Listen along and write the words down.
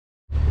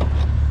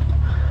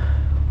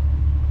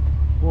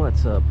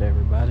What's up,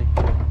 everybody?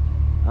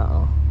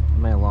 Uh-oh, I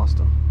may have lost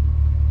him.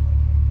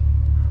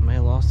 I may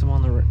have lost him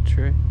on the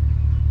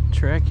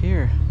track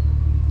here.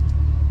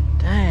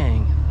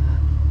 Dang.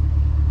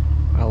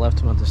 I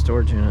left him at the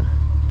storage unit.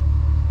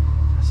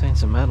 I seen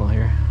some metal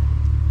here.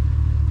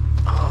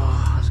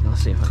 Oh, I was gonna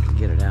see if I could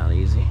get it out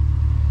easy.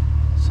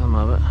 Some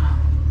of it.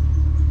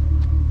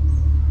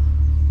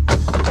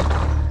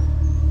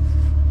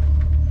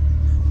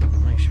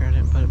 Make sure I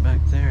didn't put it back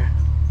there.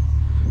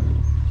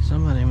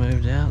 Somebody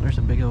moved out. There's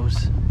a big old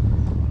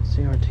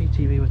CRT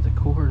TV with the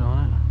cord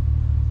on it.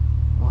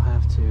 We'll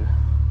have to.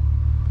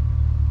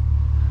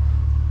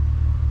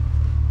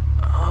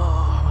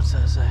 Oh, what's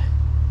that say?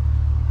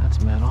 That's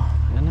metal,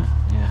 isn't it?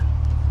 Yeah.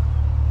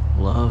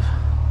 Love.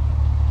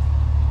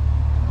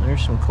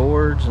 There's some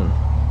cords and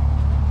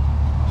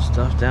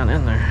stuff down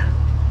in there.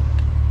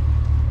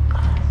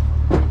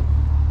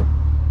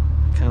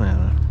 Kind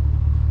of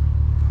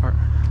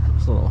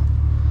this little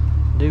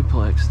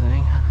duplex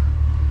thing.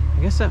 I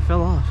guess that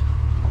fell off.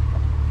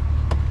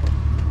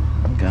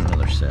 I've got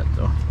another set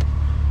though.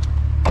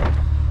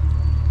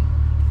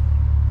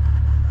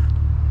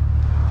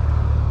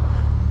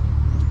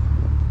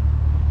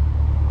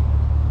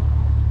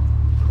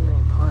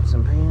 Any pots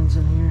and pans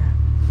in here?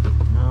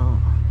 No.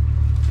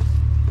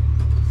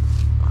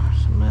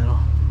 There's some metal.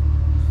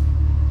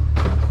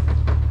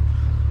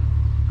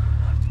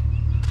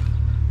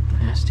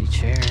 Nasty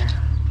chair.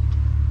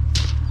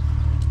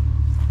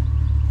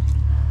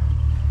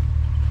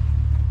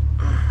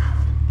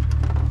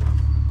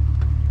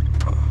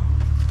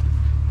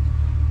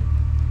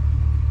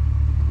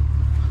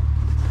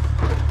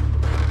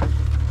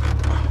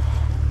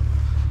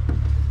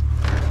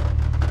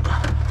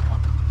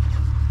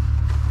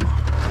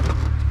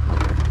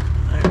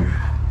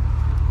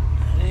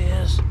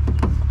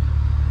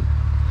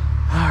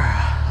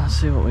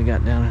 See what we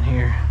got down in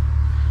here.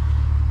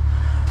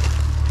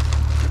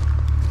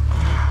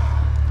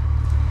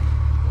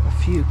 A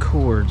few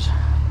cords.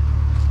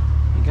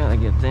 We gotta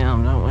get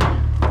them, don't we?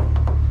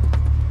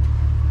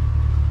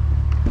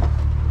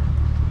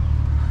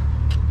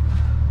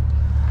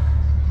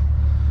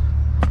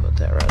 Put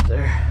that right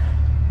there.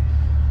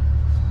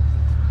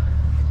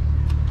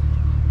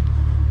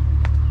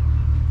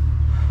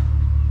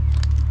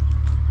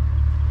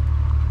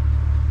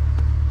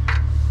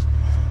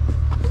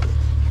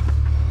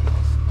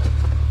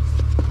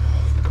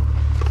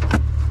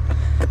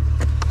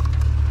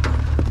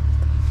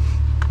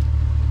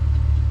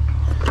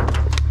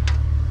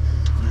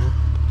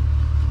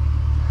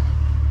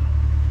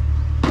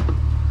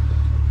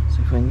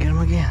 We can get them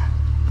again.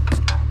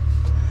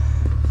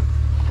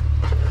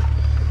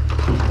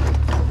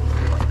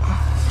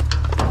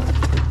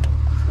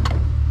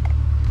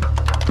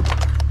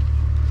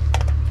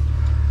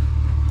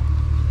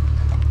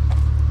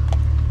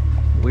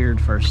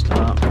 Weird first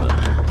stop, but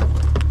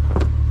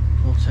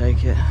we'll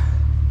take it.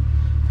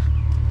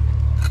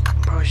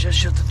 Probably should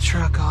shut the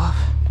truck off.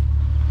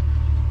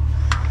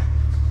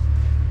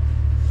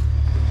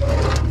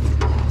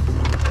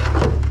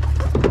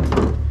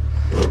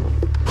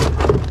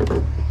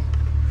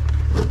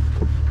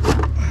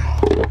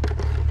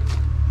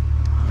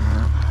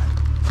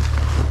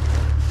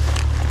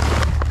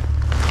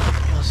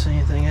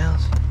 Anything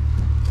else?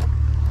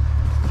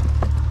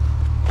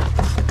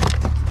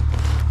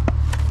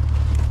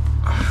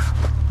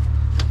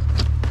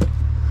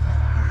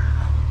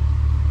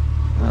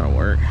 That'll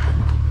work.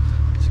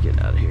 Let's get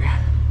out of here.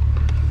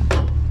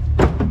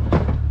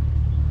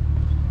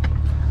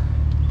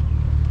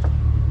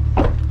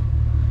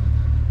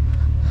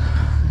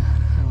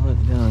 I'll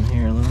look down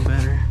here a little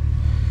better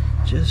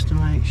just to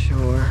make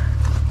sure.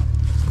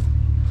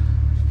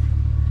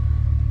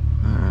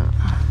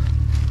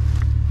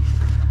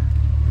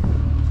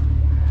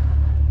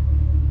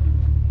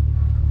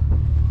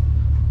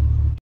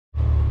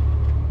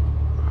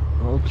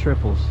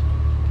 Triples.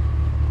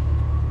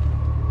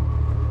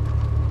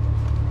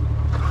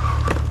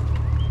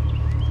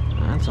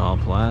 That's all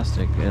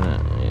plastic, isn't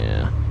it?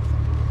 Yeah.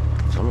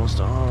 It's almost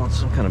all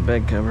some kind of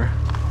bed cover.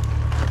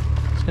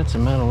 It's got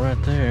some metal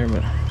right there,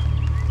 but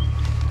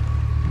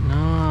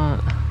not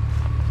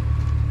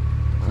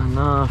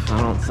enough,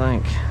 I don't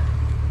think.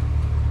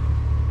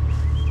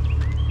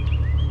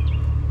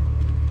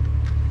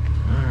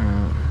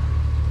 Alright.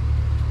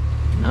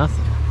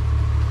 Nothing.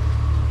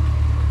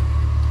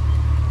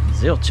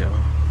 Zilcho.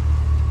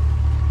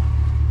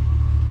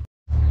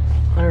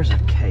 There's a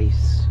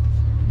case.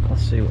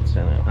 Let's see what's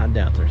in it. I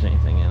doubt there's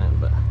anything in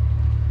it, but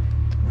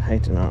I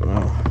hate to not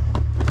know.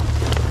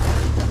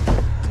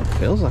 It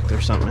feels like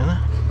there's something in it.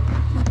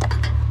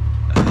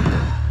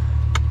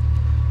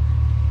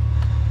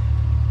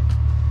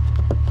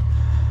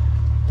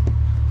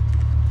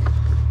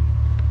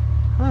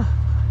 Huh.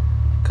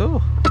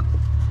 Cool.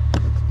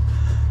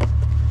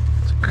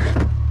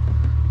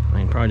 I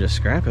mean, probably just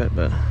scrap it,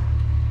 but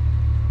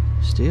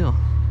still,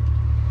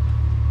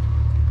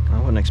 I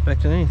wasn't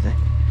expecting anything.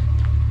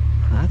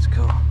 That's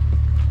cool.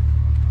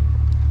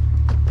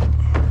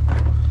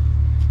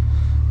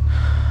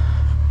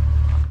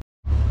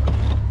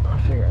 I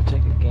figure I'd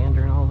take a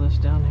gander in all this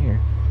down here.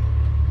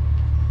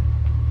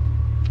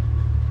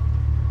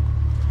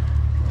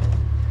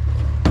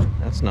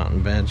 It's not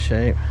in bad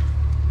shape.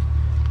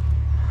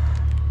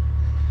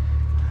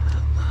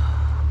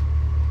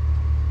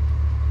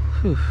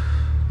 Whew.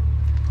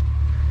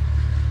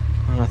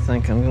 I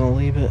think I'm gonna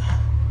leave it.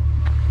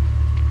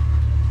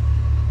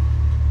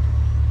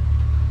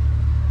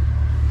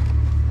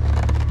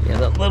 Yeah,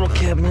 that little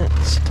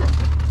cabinet's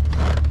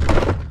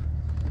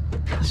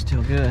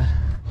still good.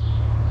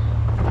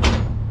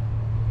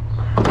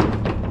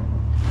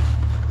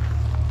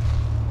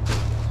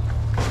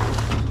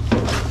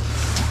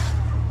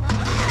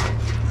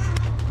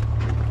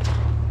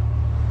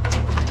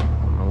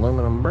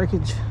 Aluminum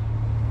breakage.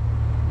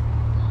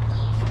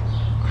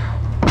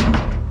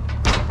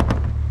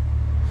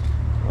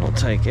 We'll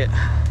take it.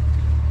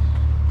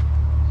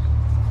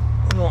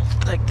 We won't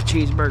take the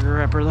cheeseburger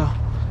wrapper though.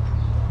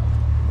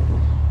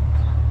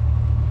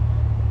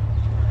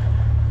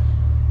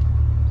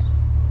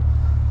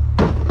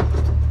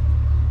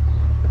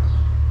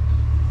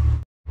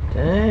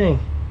 Dang,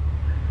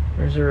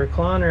 there's a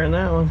recliner in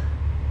that one.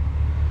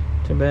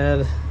 Too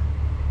bad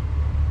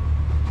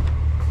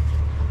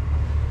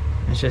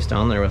it's just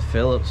on there with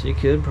Phillips. You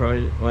could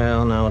probably,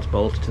 well, no, it's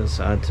bolted to the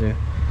side too.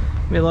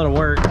 Be a lot of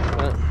work,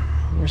 but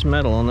there's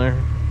metal on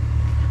there.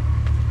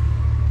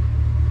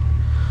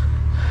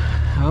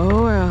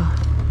 Oh well.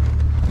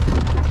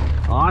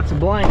 Lots of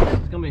blanks.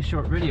 It's gonna be a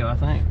short video, I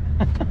think.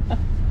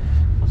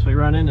 Once we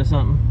run into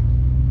something.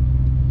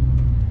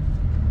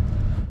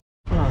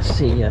 I'll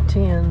see a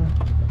 10.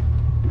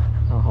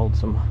 I'll hold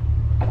some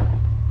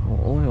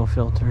oil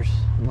filters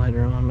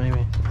later on,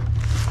 maybe.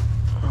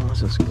 Oh,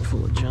 this is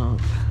full of junk.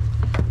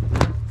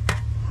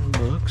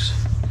 Books.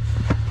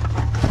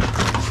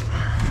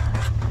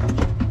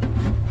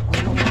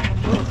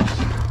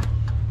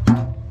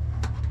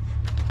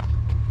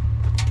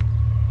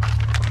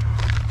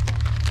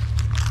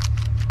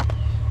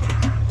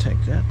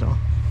 Take that though.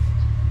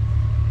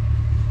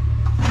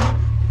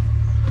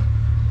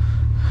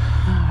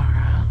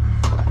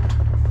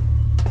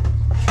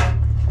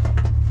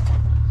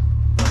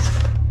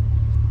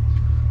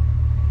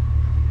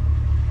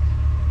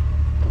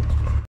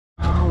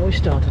 We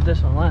started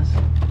this one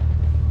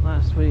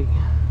last week.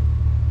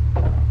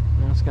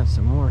 Now it's got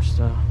some more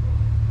stuff.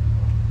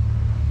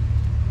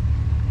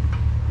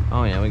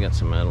 Oh yeah, we got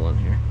some metal in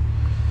here.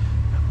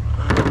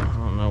 I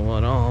don't know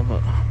what all,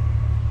 but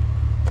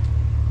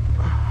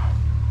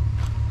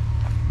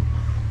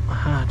a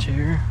high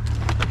chair.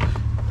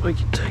 We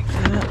can take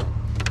that.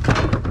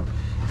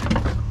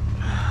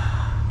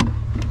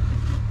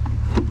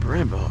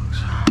 Bread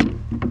box.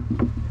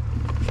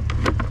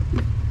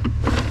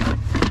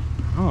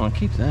 I want to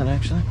keep that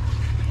actually.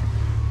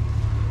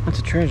 That's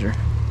a treasure.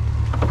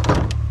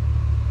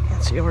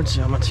 It's yard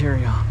sale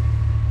material.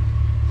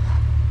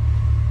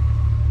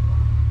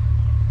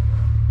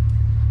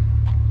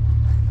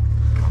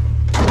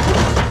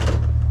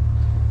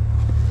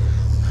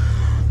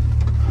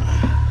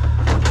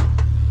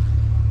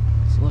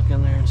 Let's look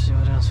in there and see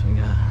what else we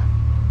got.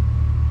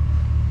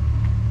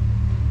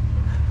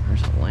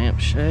 There's a lamp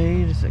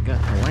shade. Has it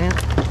got a lamp?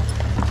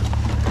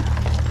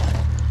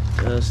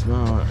 Does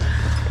not.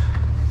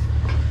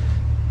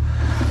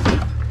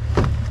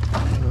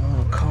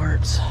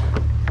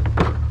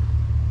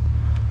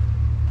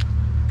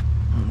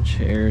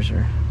 Chairs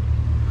or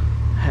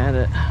had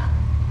it.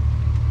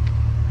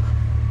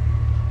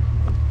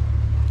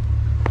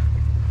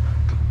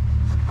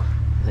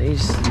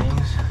 These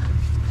things.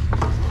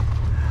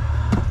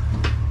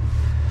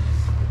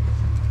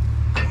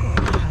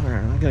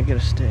 Alright, I gotta get a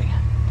stick.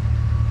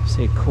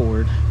 See a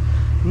cord.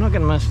 I'm not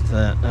gonna mess with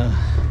that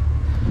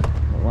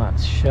light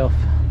shelf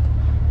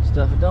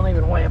stuff. It don't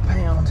even weigh a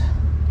pound.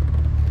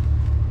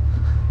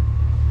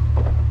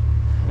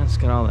 It's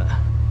got all that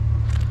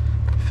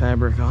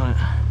fabric on it.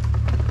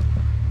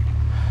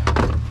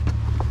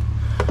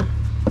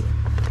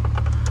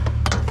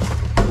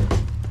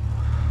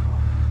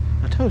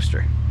 A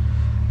toaster.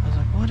 I was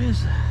like, what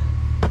is that?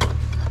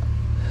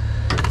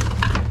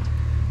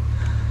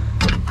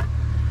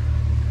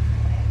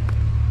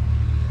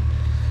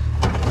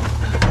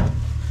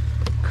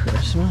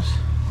 Christmas.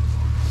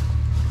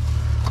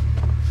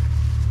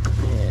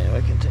 Yeah,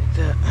 we can take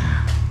that.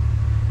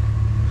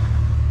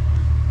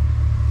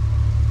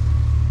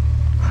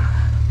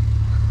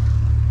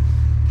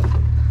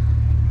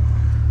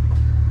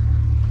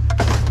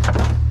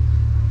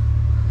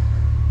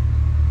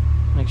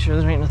 Make sure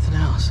there ain't nothing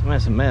else. I mean,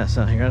 it's a mess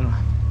out here. I don't know.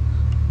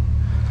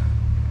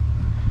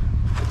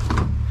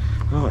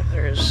 Oh, wait,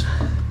 there's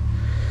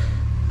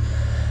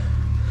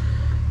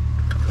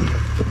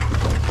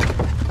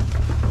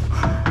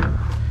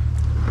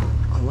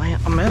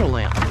a metal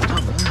lamp on top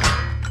of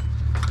that.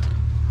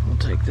 We'll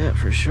take that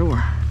for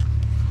sure.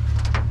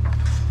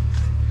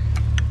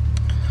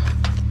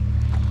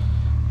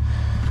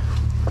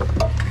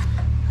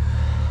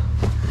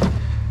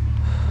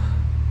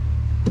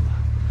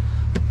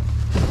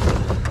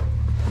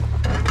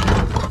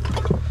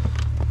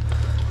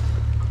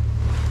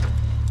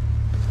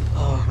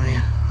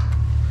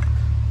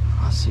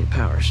 See a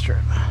power strip.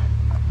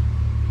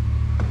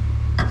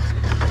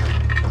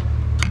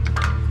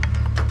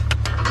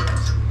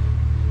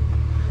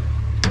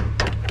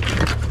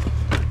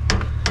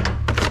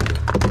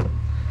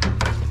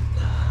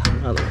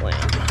 another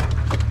lamp.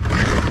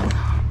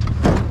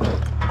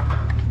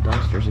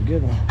 Dumpster's a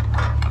good one.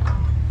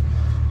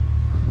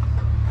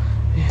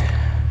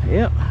 Yeah,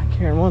 yep,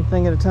 carrying one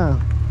thing at a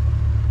time.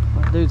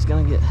 My dude's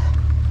gonna get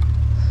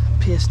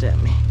pissed at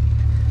me.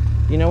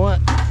 You know what?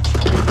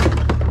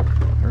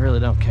 I really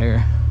don't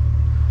care.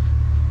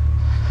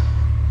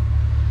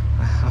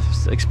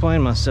 I've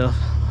explained myself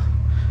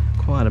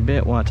quite a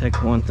bit why I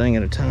take one thing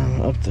at a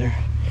time up there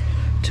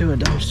to a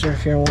dumpster,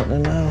 if you're wanting to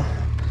know.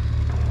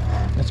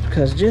 That's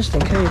because just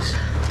in case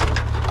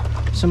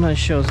somebody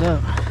shows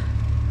up,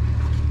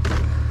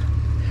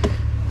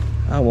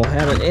 I will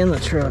have it in the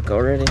truck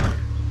already.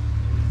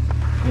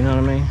 You know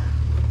what I mean?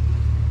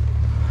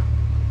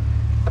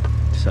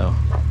 So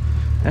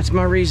that's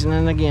my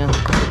reasoning again.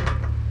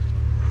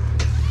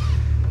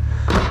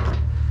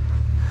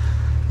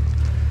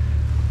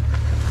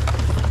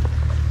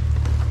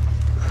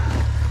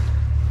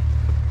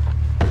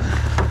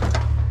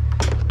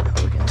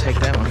 We can take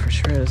that one for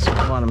sure. There's a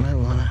lot of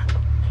metal on it.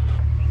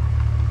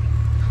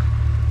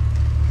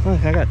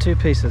 Look, I got 2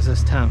 pieces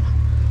this time.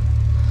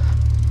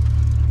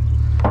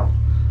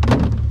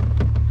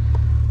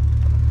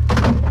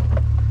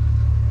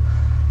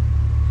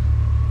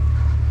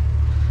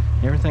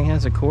 Everything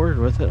has a cord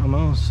with it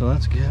almost, so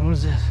that's good. What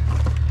is this?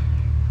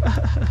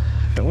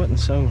 If it wasn't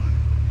some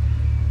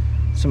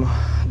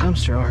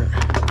dumpster art.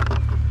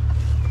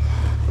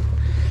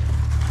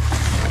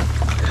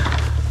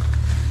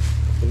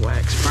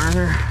 Wax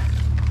burner.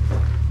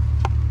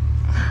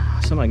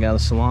 Somebody got a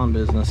salon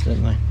business,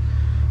 didn't they?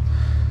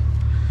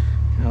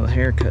 The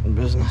hair cutting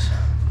business.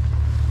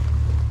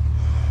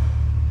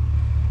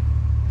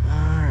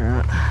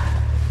 Alright.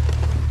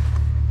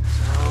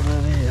 That's all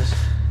that is.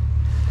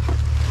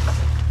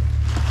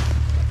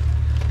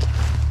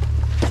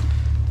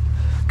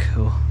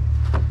 Cool.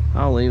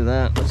 I'll leave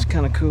that. That's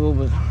kind of cool,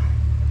 but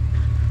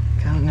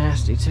kind of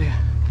nasty too.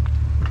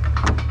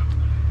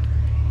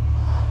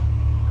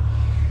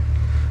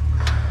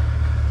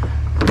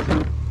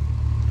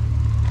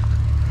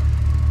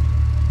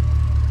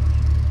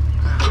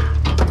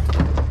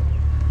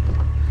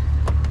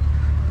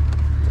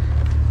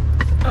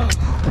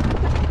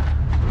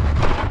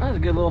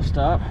 Good little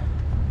stop.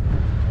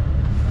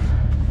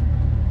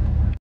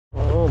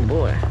 Oh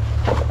boy,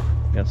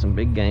 got some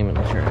big game in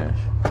the trash.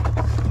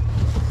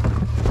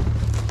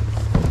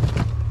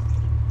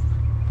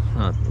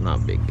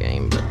 Not big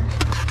game, but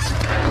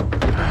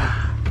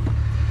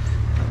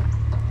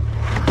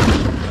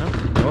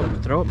well,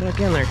 throw it back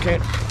in there,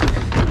 Kate.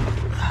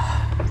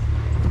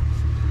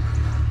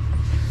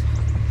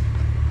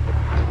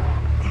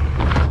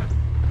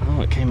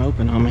 Oh, it came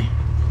open on me.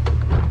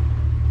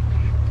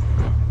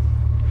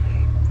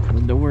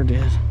 The door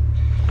did.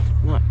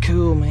 Not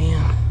cool,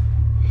 man.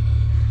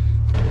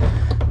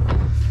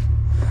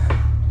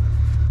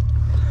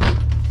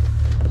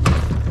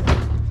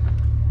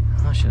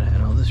 I should have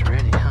had all this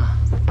ready, huh?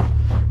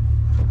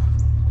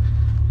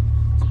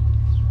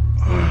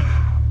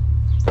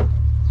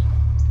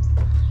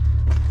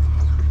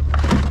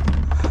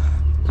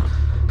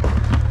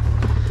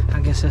 I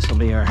guess this will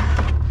be our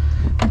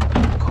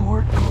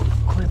cord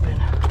clipping.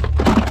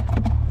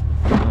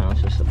 No,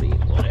 it's just a beat,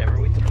 whatever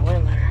we throw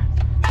in there.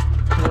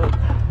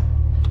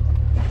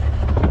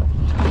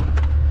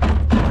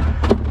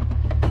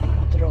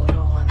 Throw it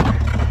all in there.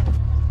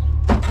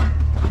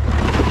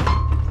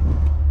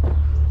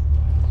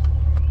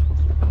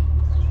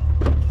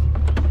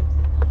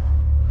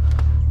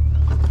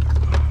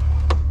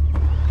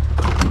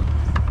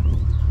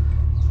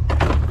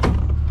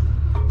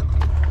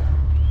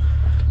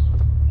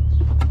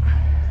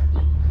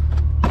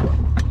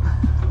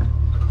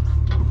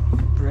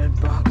 Bread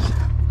box.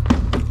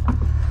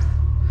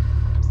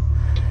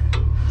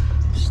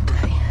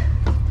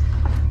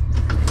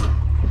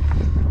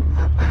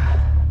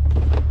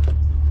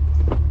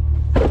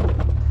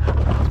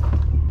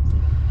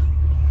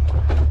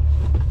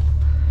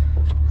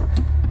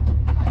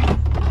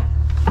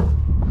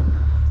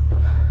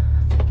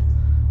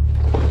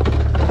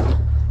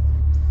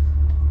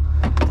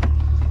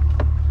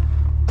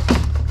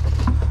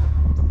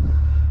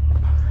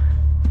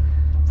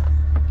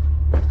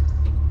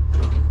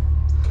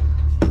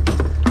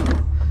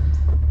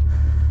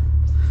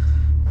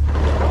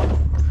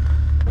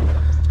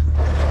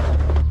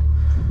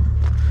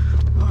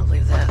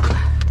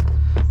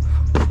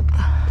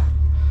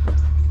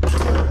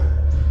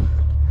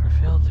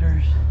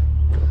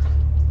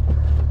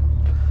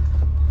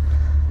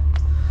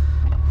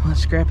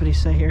 Scrappity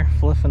say here,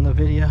 fluffing the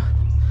video.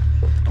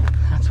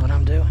 That's what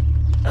I'm doing.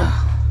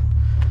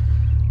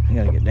 I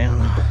gotta get down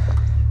though.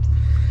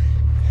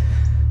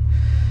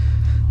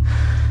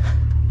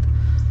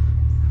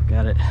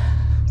 Got it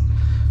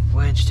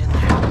wedged in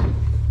there.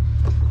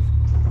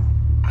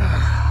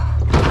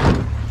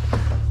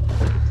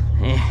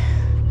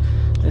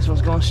 This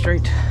one's going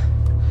straight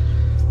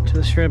to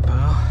the shred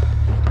pile.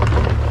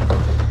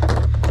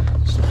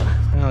 So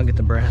I'll get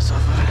the brass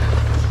off of it.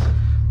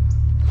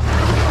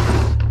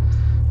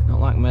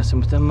 Like messing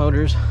with them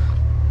motors.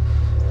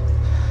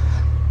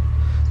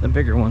 The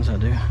bigger ones I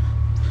do.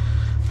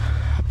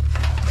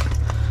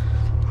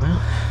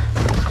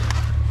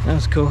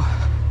 That's cool.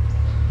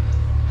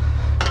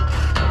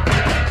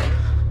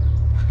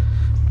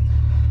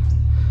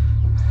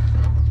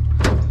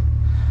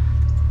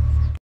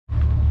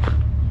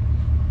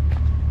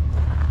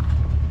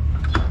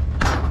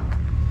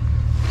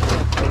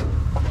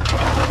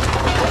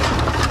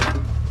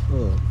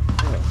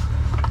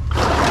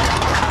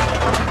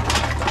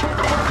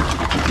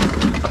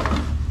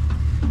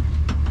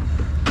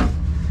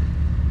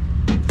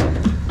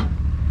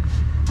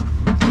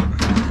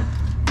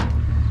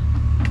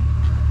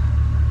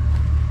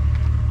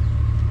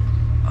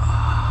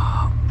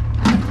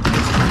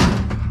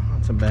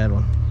 Bad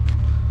one.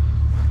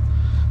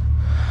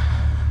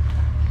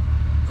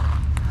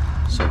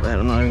 So bad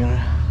I'm not even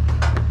gonna.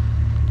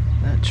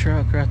 That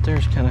truck right there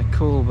is kind of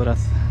cool, but I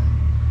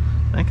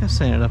think I've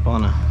seen it up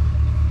on a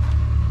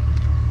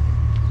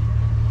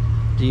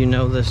 "do you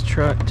know this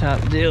truck"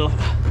 type deal.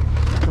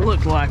 It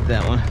looked like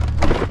that one.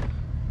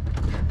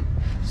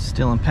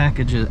 Still in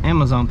packages,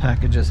 Amazon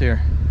packages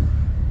here.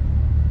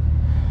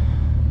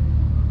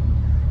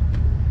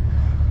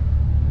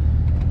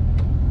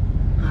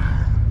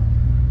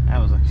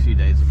 A few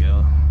days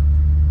ago.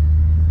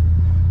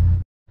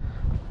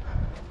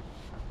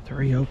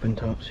 3 open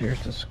tops here at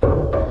the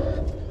school.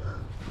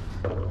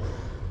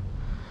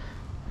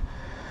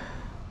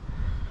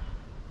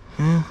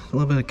 Yeah, a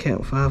little bit of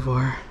Cat 5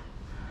 wire.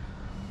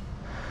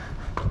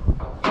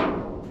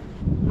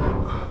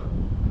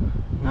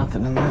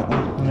 Nothing in that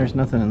one. There's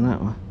nothing in that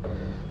one.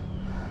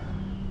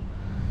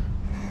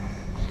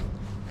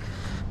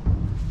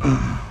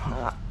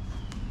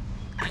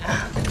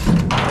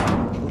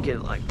 Get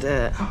it like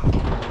that.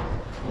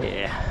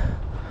 Yeah.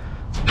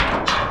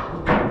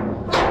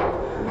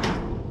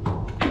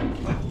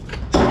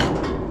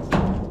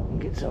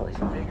 Get some of these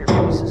bigger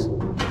pieces.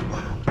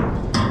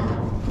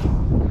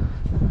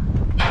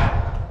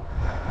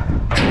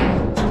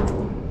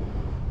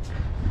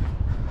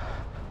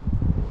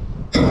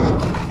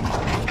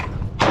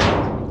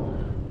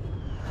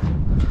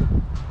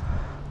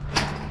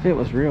 If it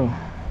was real,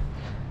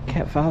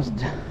 Cat 5's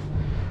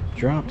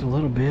dropped a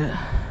little bit.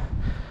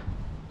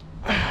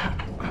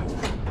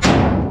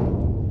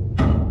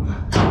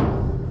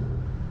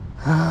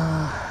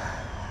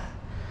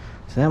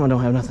 So that one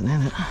don't have nothing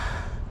in it.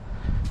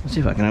 Let's see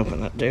if I can open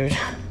that, dude.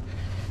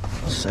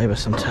 It'll save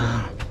us some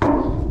time.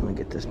 Let me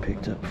get this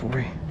picked up before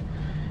we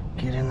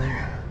get in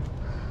there.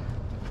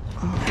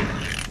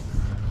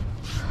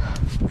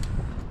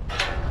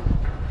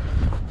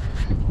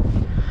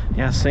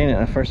 Yeah, I seen it.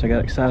 At first I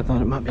got excited. I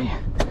thought it might be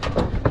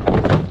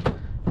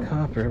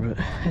copper,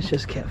 but it's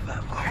just Cat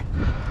 5 wire,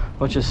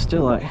 which is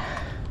still like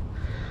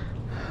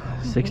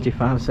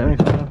 65,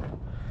 75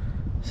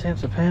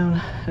 cents a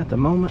pound at the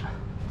moment.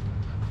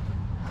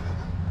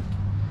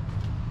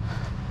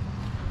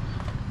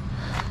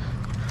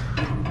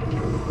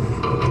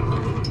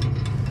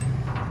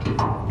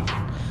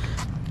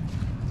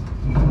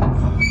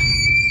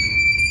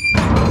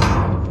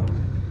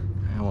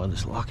 And we'll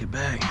just lock it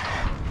back.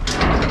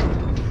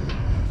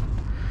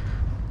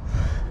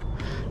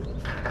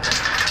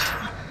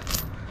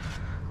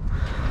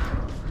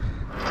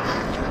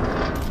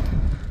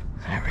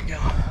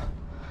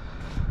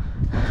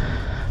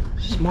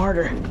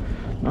 Smarter,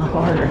 not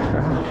harder.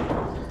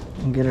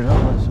 And get it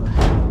all this way.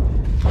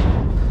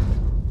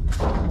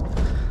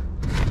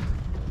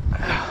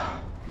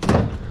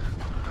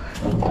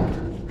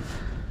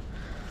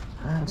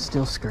 I'd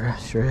still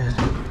shred.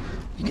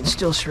 You can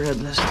still shred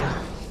this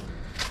stuff.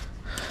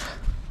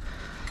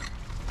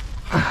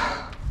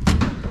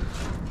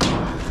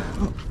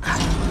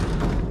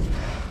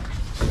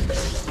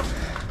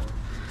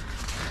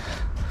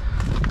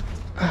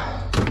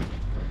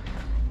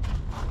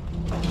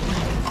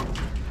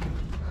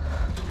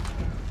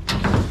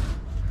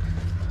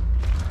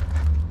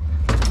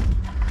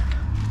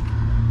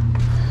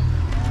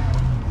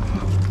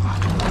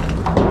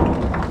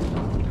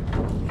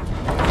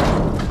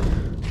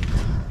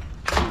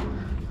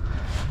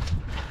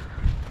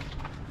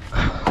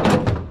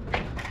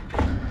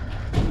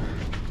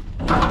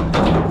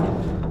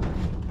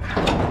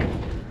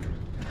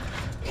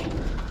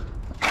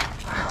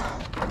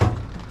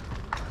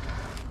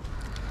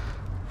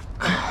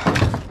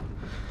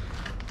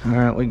 All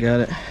right, we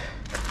got it.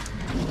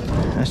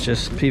 That's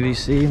just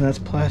PVC and that's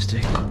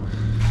plastic.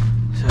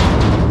 So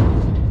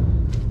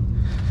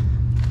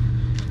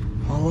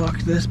I'll lock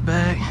this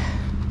back.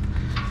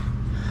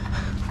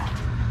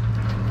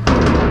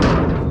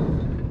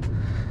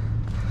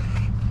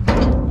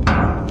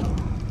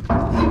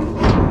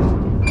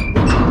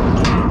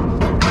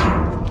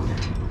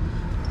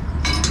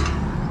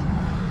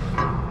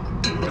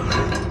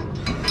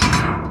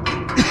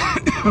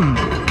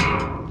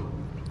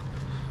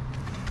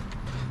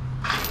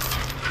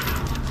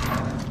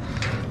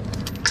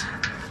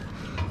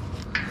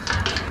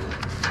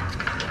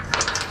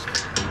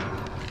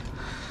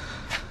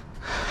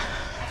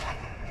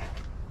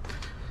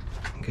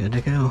 Good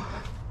to go.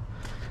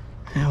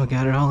 And we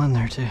got it all in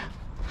there too.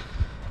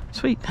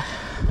 Sweet.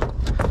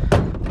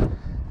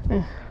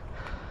 Yeah.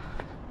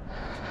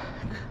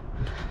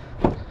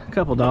 A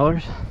couple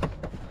dollars.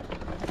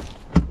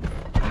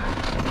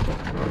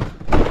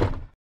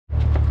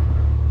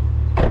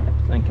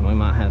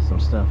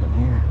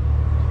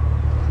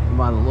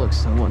 by the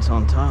looks of what's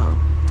on top.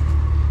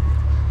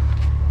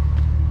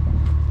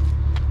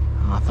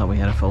 Oh, I thought we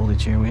had a folding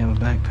chair. We have a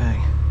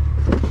backpack.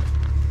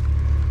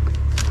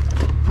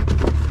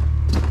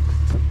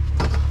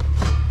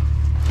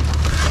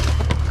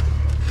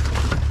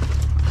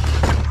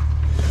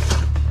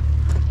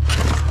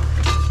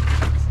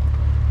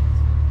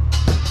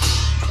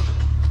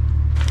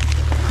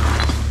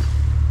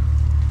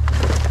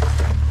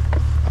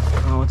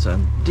 Oh, it's a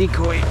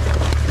decoy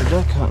for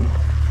duck hunting.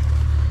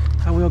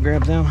 I will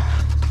grab them.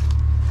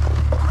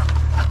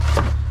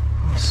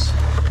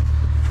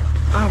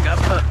 I've got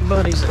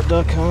buddies that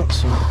duck hunt,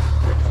 so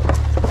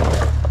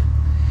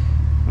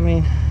I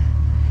mean,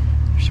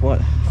 there's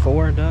what,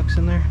 4 ducks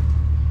in there?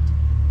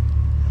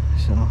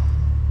 So,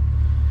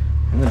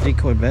 and the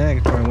decoy bag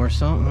is probably worth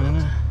something in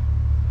it.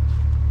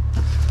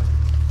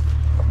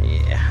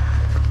 Yeah.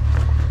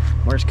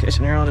 Worst case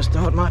scenario, I'll just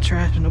throw it in my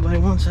trash and nobody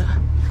wants it.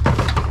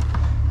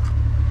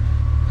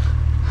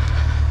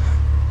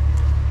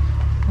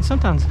 And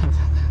sometimes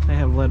they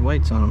have lead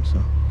weights on them,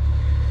 so.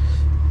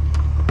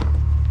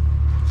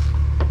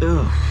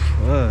 Ugh,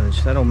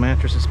 fudge. That old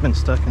mattress has been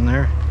stuck in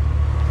there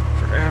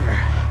forever.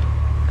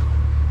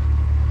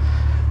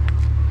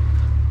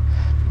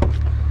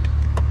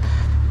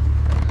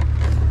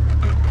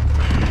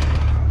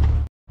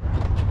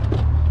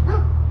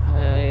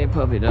 Hey,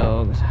 puppy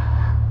dogs.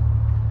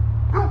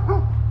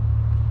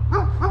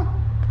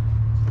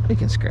 We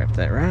can scrap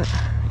that, right?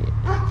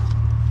 Yeah.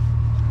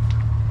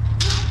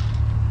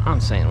 I'm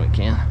saying we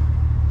can.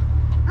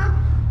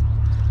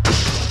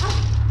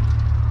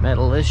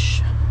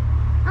 Metalish.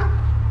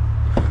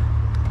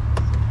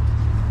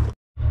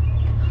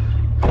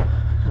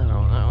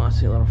 I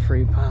see a little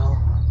free pile.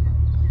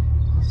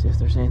 Let's see if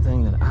there's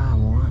anything that I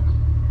want.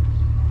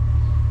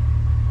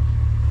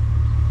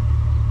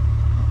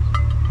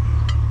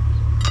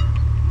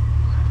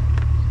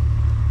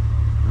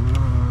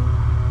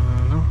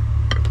 No.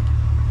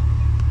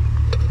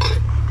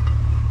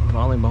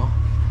 Volleyball.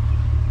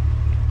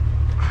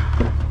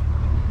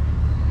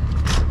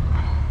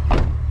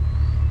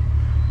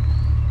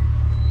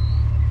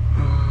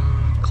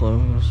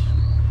 Clothes.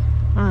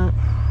 Alright.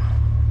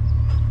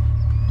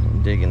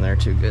 Dig in there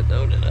too good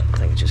though, didn't it? I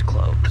think it's just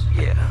clothes.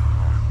 Yeah.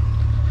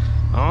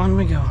 On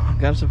we go. I've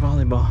got us a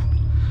volleyball.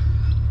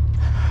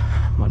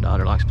 My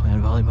daughter likes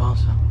playing volleyball,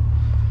 so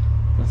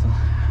let's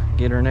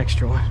get her an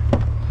extra one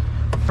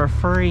for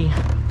free.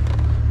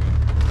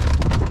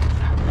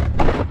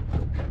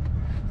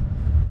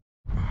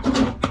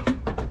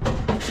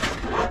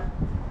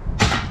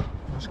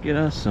 Let's get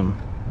us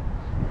some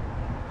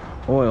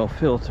oil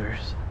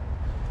filters.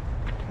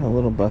 A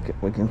little bucket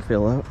we can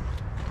fill up.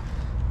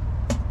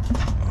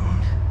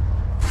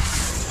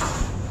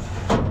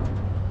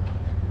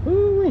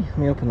 Let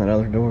me open that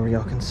other door where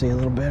y'all can see a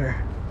little better.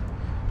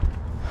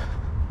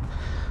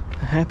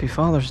 Happy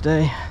Father's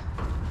Day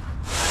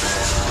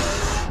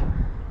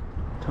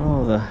to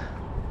all the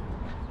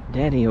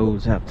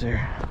daddy-os out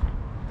there.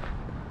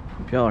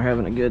 Hope y'all are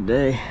having a good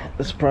day.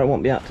 This probably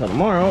won't be out till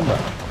tomorrow, but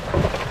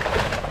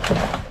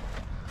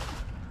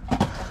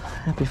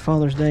happy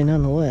Father's Day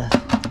nonetheless.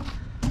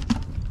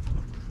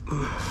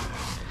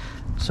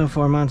 So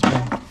far mine's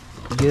been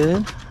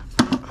good.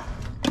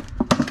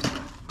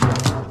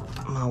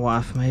 My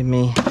wife made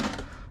me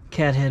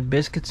cat head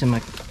biscuits in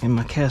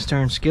my cast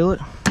iron skillet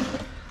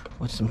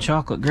with some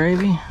chocolate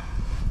gravy.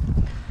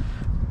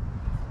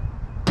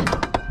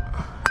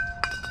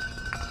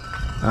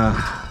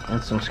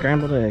 And some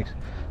scrambled eggs.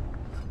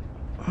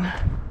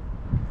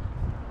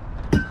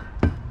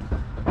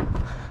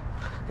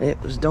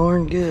 It was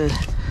darn good.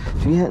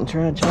 If you hadn't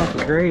tried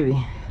chocolate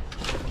gravy,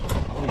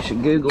 you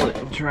should Google it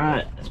and try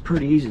it. It's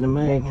pretty easy to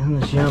make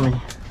and it's yummy.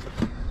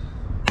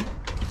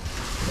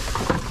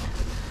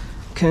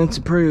 Coonts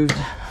approved.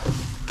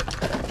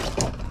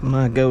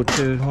 My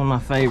go-to, one of my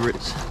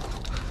favorites.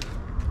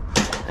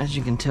 As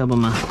you can tell by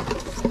my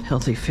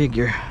healthy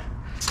figure.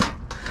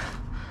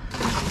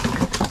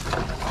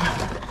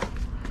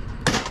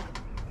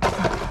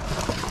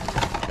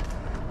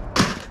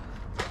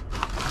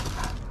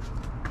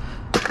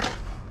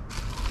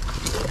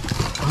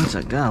 That's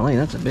a golly,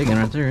 that's a big one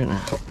right there, isn't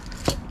it?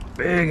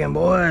 Big one,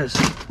 boys.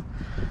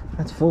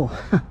 That's full.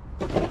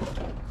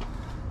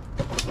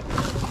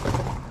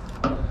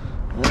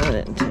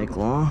 That didn't take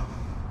long,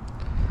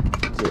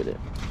 did it?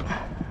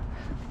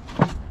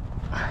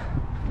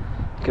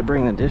 Could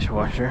bring the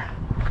dishwasher,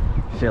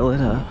 fill it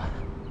up.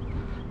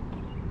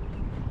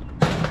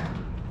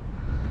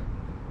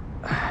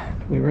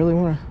 Do we really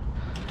want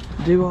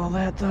to do all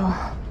that though?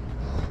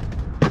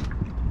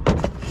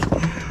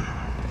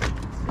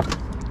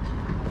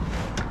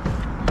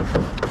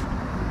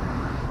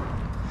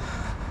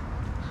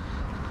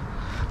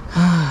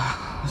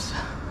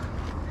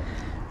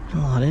 A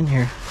lot in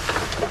here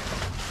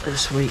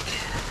this week.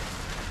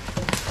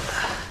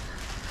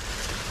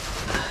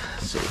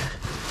 Let's see.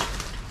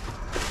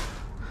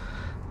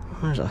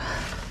 There's a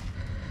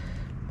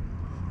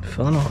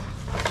funnel.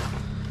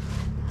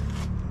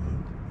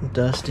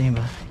 Dusty,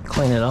 but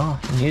clean it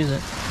off and use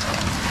it.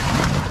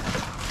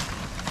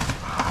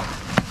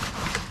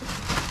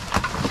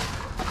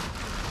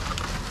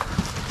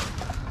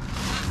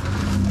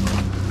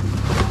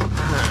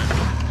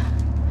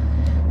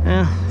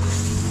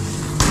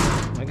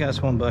 got us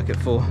one bucket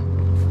full.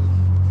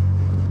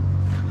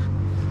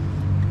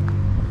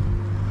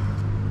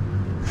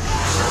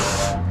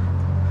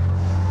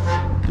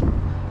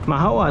 My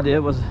whole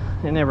idea was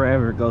it never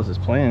ever goes as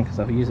planned because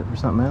I'll use it for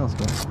something else,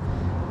 but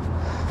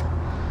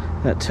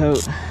that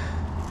tote,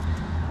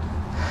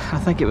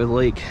 I think it would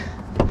leak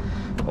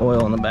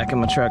oil in the back of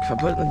my truck if I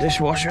put it in the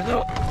dishwasher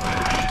though.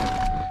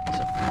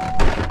 So,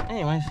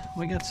 anyways,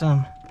 we got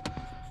a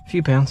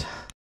few pounds.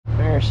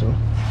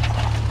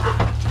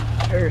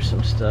 There's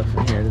some stuff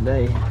in here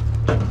today.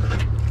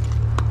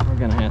 We're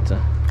gonna have to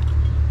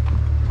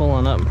pull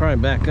on up and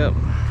probably back up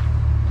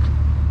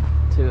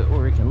to it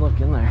where we can look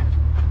in there.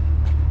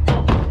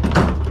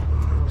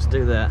 Let's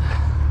do that.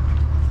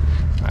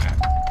 All right.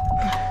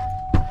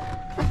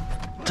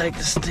 Take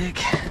the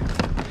stick.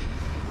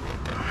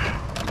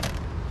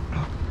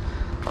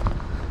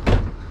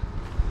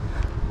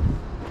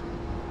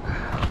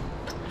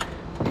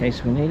 In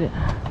case we need it.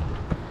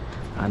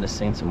 I just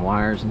seen some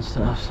wires and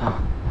stuff, so.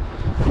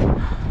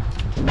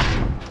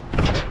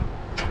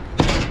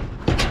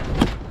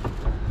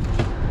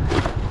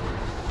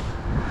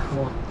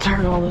 We'll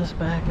turn all this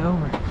back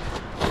over.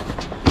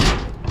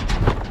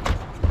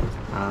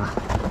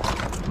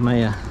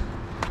 May have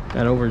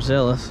got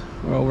overzealous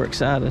or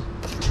overexcited.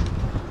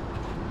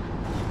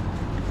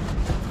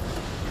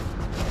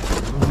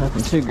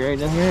 Nothing too great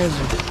in here, is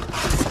there?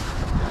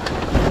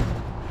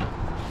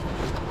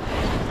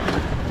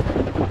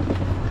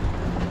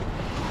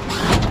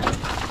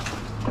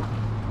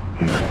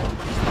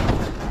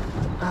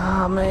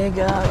 I may have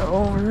got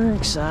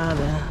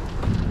overexcited.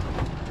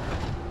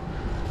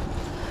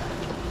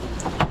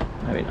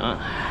 Maybe not.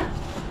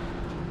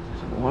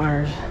 Some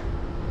wires.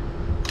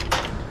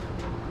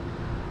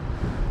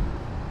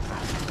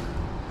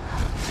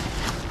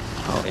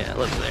 Oh yeah,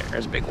 look there.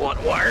 There's big wad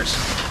of wires.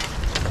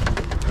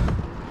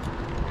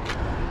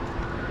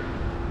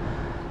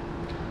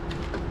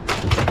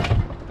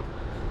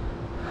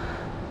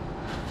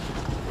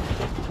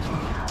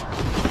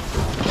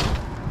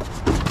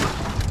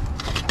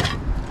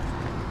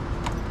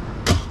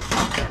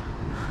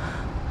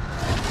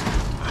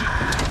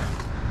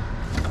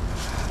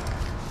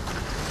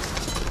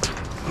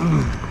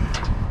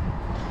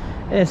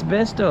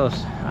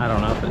 Asbestos. I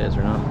don't know if it is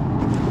or not.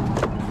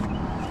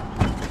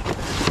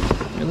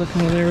 You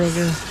looking over there real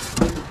good?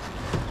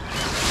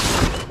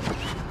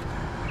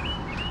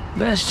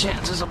 Best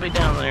chances will be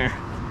down there.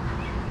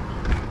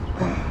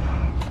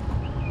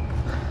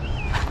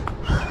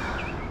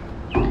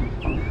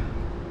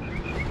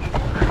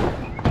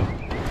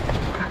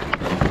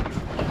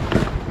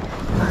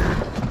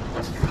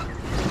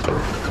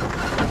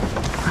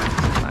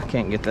 I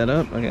can't get that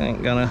up. I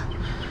ain't gonna.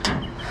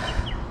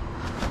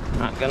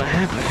 Not gonna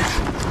happen.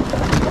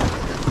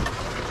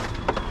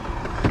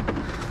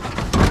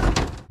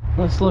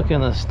 Let's look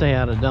in the stay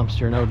out of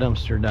dumpster, no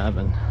dumpster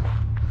diving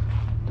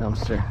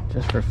dumpster,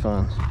 just for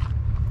fun.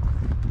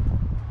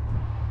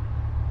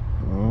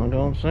 Oh,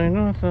 don't say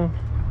nothing.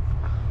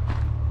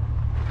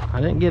 I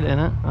didn't get in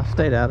it. I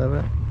stayed out of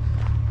it.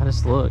 I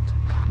just looked.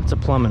 It's a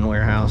plumbing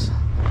warehouse. So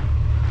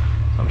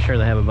I'm sure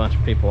they have a bunch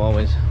of people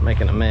always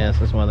making a mess.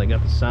 That's why they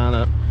got the sign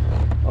up.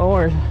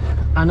 Or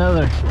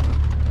another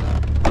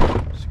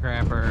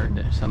scrapper,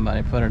 or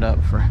somebody put it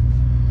up for.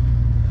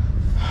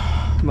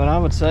 But I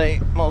would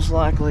say most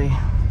likely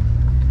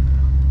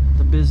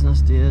the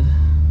business did.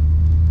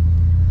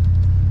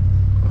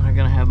 I'm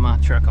gonna have my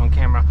truck on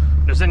camera.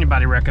 Does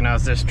anybody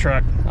recognize this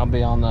truck? I'll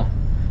be on the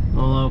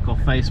local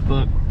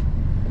Facebook.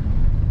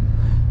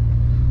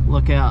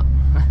 Look out.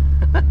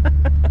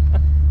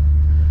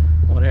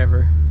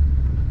 Whatever.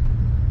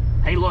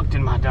 He looked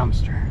in my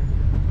dumpster.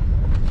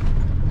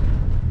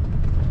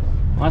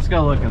 Let's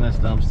go look in this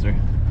dumpster.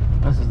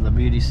 This is the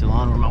beauty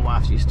salon where my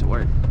wife used to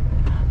work.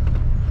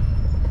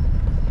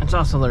 It's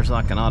also, there's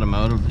like an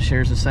automotive that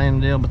shares the same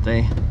deal, but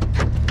they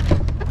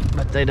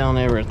don't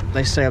ever,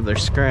 they save their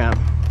scrap.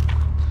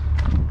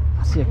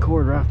 I see a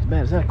cord right off the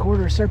bat. Is that a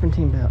cord or a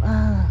serpentine belt?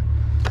 Ah,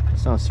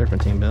 it's not a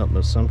serpentine belt,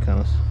 but some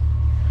kind of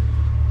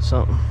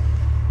something.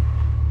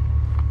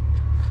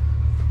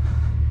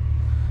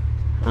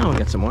 Oh, we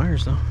got some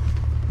wires though.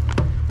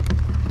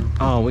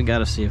 Oh, we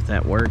gotta see if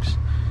that works.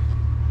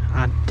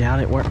 I doubt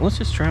it works. Let's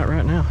just try it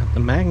right now. The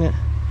magnet.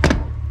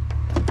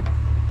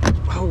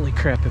 Holy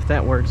crap, if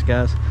that works,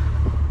 guys.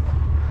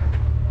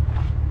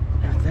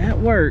 If that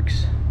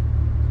works.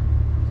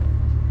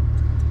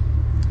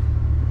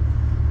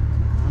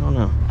 I don't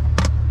know.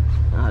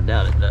 I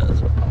doubt it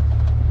does.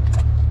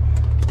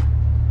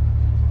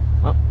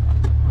 Oh,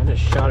 I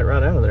just shot it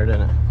right out of there,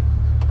 didn't I?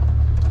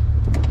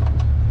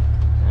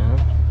 Yeah.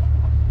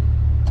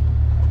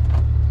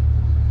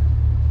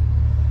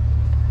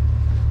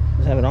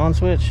 Does it have an on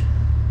switch?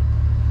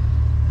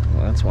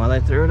 Well, that's why they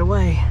threw it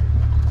away.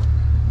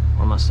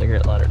 Well, my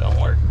cigarette lighter don't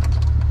work.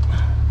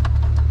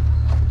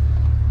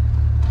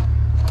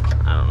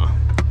 I don't know.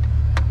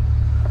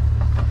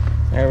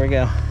 There we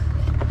go.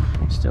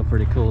 Still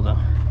pretty cool though.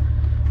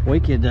 We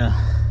could,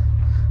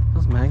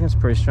 those magnets are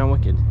pretty strong. We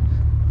could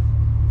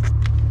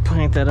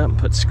paint that up and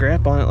put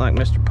scrap on it like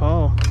Mr.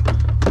 Paul.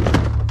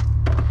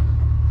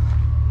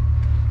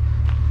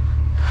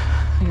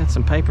 I got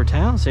some paper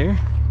towels here.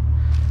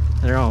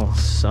 They're all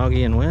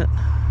soggy and wet.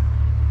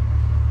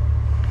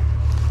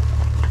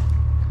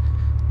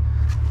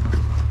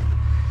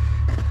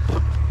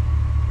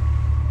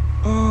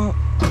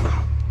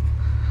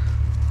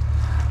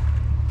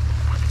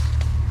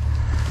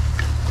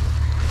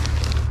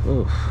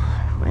 Oof,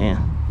 man.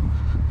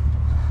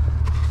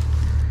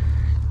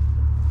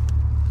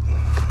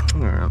 All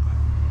right.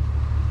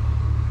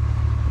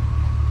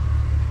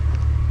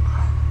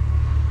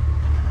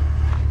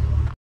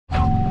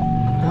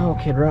 Oh,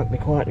 Kid Rock, be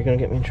quiet. You're gonna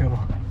get me in trouble.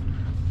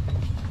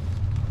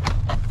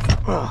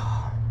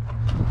 Oh.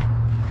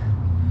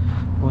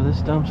 Boy,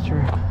 this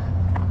dumpster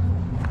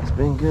has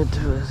been good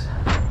to us.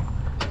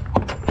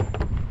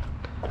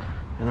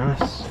 And I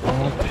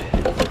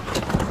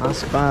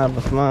spied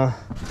with my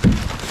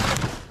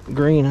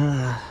green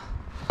eye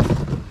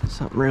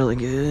something really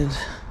good.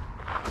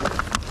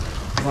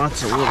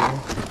 Lots of little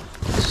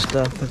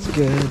stuff that's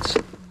good.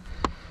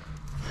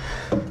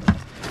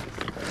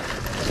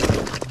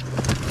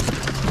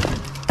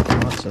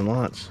 Lots and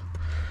lots.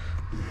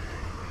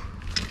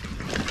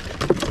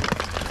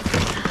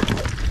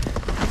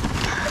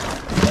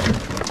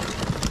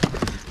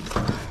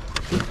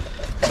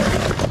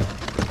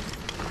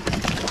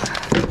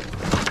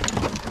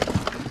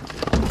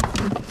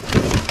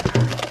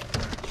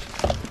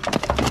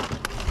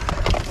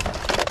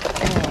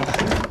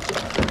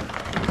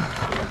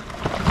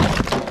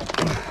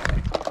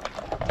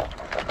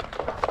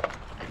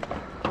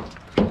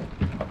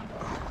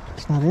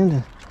 Not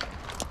ending.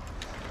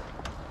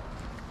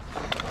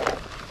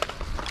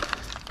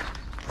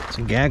 It's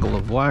a gaggle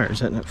of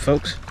wires, isn't it,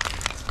 folks?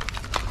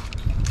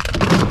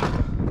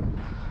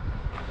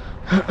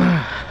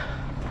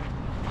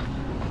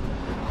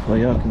 Well,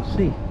 y'all can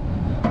see.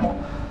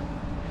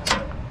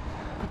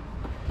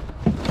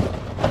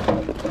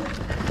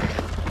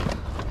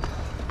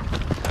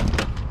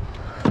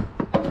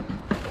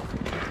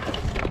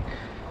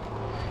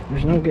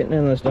 There's no getting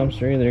in this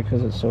dumpster either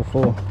because it's so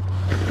full.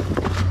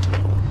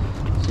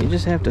 You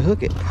just have to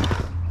hook it.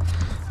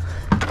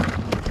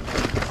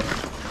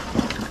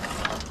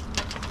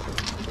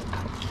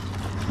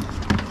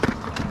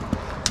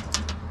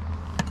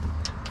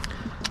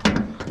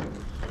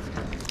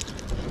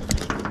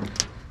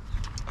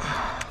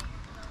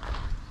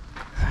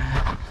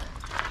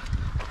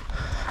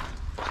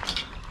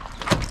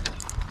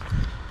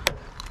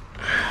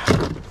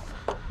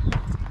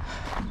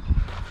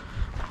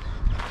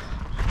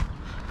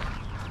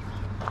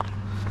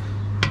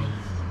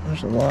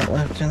 There's a lot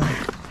left in there.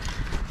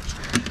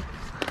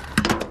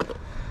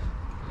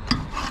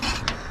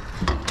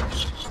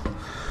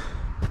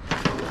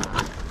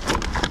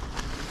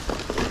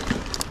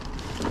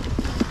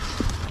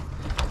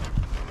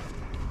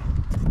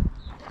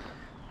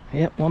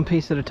 Yep, one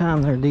piece at a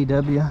time there,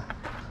 DW.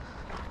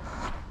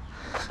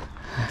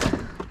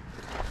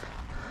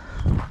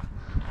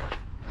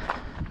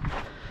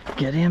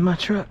 Get in my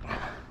truck.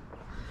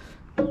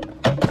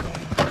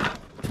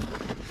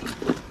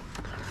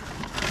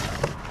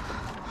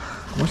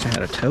 I wish I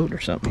had a tote or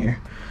something here.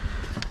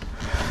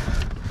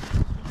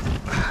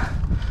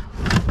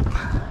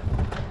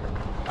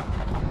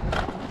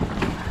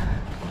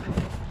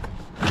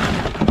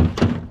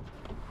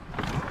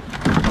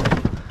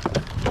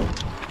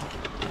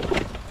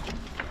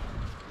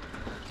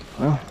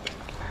 Well,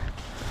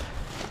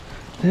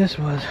 this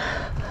was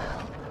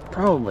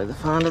probably the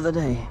find of the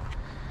day.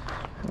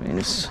 I mean,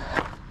 it's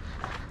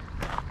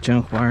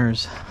junk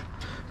wires,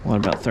 what,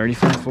 about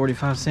 35,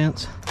 45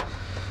 cents?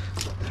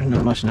 There's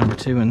not much number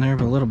 2 in there,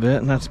 but a little bit,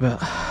 and that's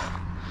about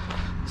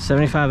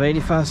 75,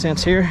 85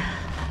 cents here.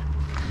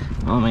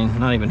 I mean,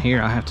 not even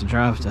here. I have to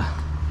drive to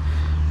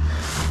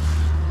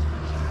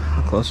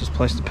the closest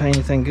place to pay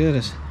anything good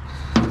is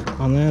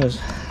on that is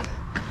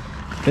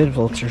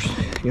Bidvulture's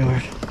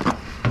yard.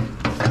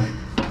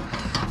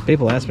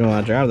 People ask me why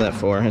I drive that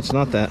for. It's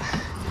not that.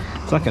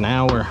 It's like an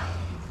hour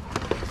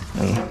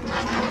and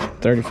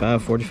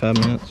 35, 45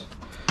 minutes.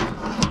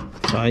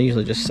 So I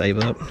usually just save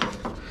up.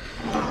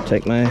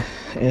 Take my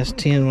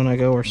S10 when I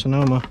go or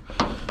Sonoma.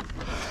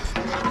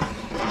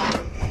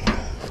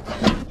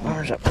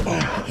 Wires up.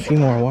 A few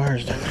more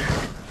wires down there.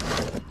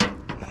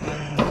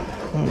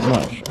 Not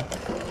much.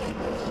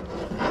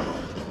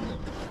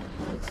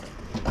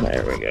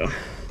 There we go.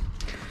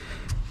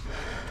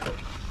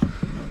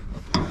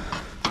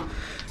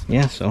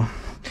 Yeah, so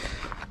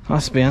I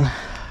spend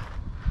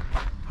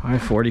probably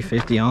 40,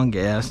 50 on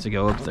gas to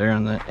go up there,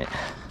 and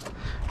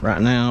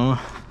right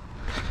now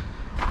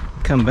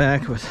come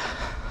back with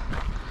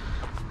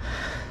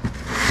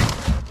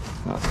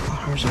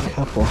there's a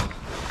couple.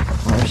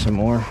 There's some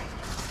more.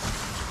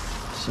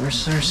 There's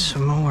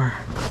some more.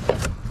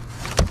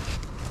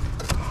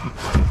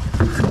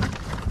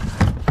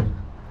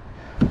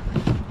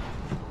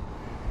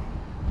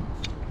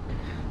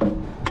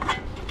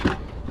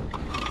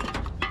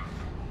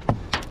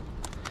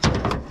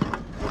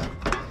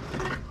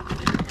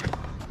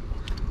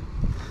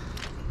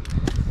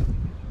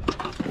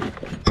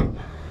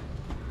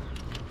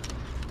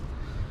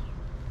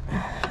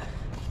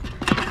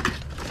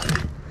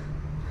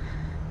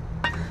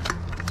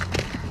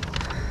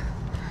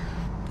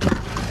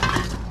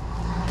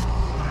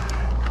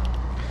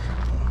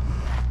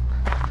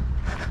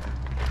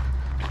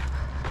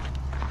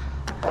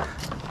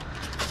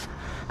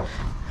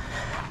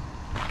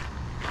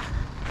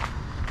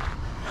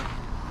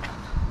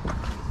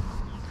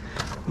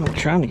 I'm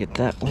trying to get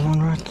that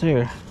one right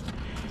there.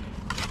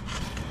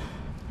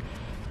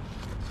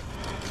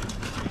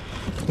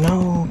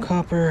 No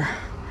copper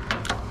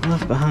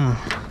left behind.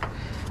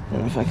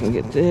 And if I can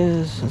get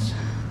this, I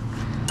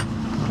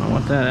don't know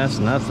what that's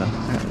nothing.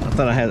 I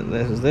thought I had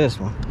this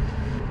one.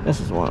 This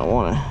is the one I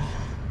wanted.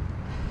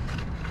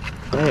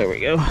 There we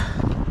go.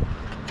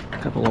 A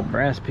couple little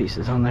brass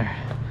pieces on there.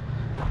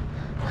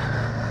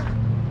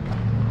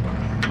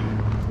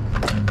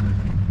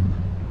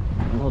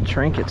 Little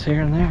trinkets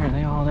here and there,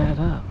 they all add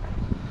up.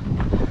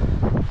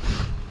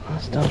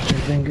 This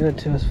dumpster's been good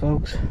to us,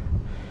 folks.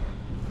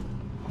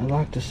 I'd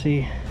like to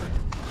see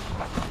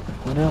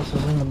what else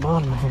is in the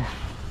bottom here.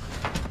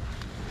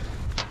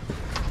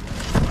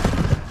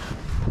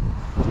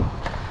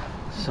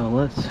 So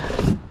let's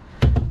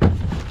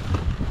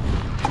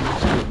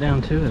get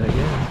down to it, I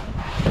guess.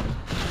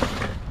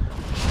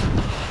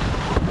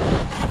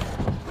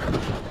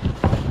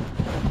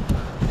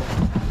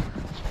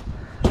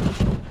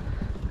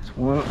 It's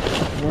one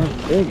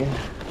big one.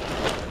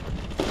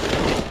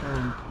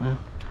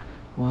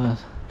 Well, was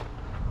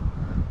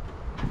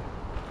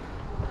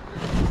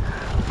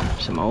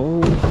some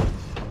old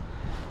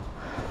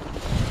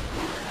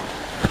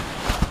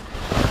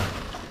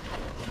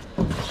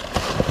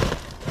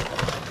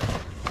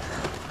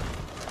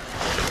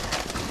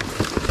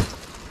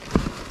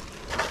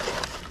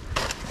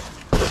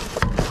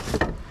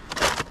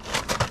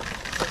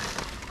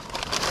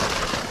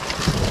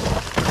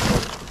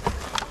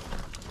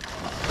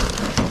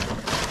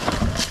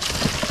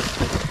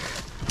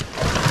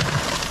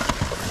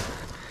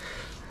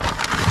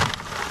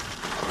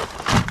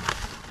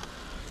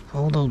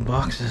old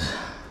boxes.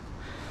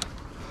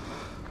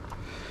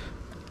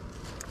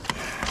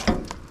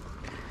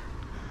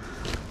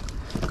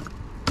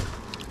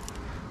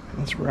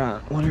 That's right,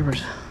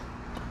 whatever's.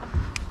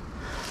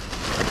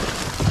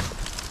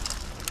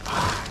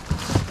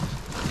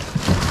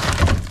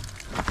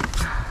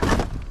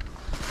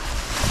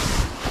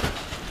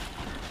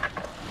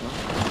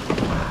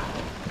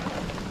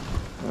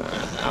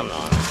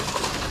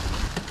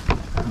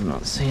 I'm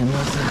not seeing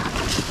nothing.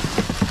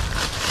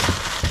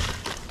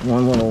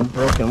 One little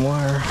broken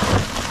wire,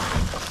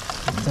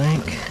 I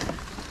think.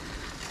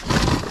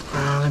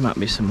 There might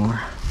be some more.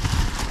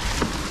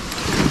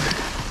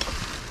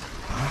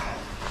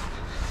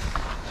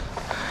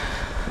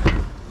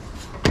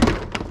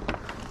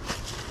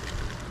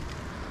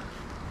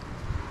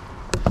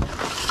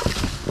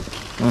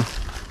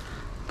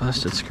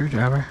 Busted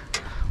screwdriver.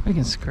 We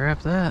can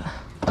scrap that.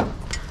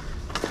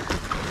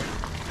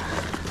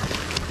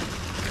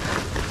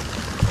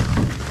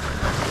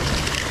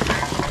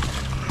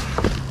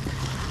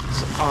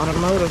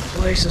 Automotive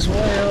place as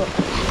well.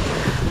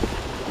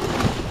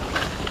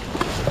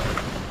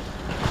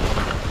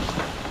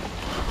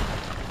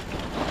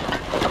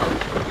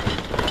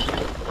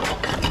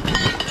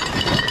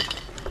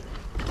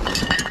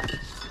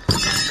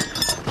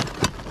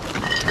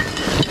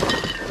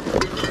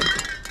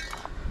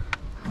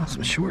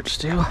 Some short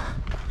steel.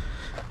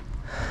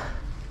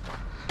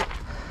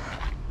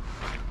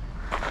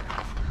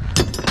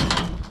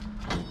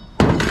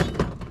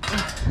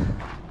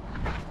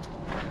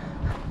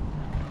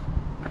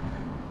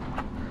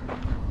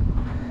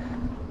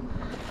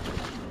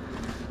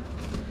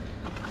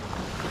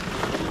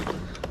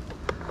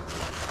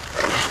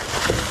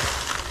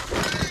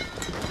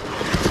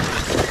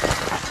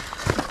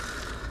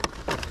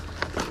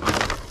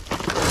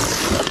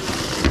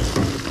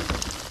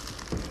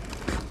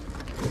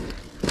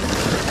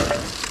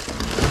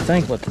 I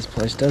think what this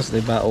place does,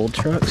 they buy old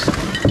trucks.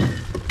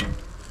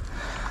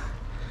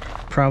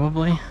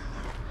 Probably.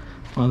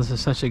 Well, this is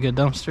such a good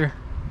dumpster.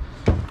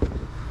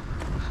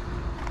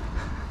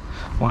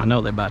 Well, I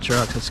know they buy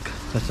trucks.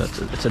 It's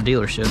a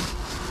dealership.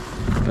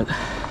 But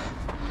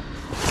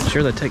I'm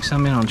sure they take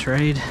some in on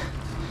trade,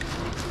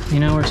 you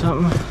know, or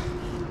something.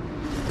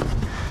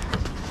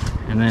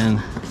 And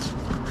then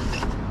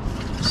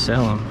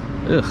sell them.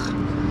 Ugh.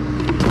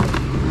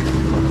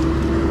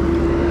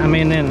 I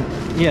mean, then,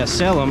 yeah,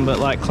 sell them, but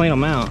like clean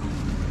them out.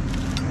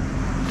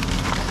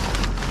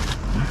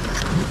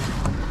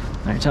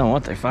 I can tell them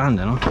what they find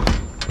in them.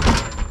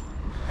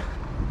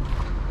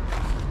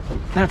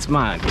 That's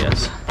my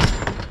guess.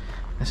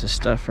 This is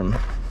stuff from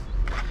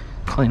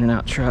cleaning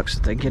out trucks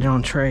that they get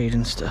on trade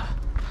and stuff.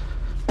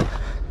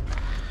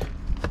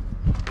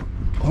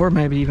 Or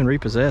maybe even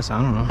repossess,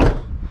 I don't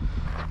know.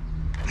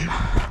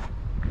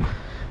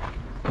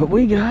 But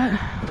we got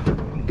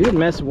a good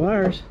mess of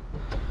wires.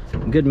 A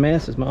good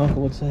mess, as my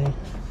uncle would say.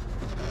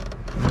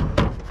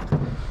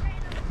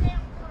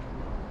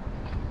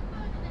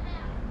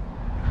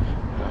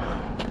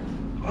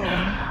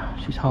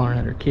 She's hollering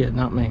at her kid,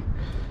 not me.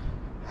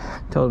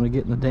 Told him to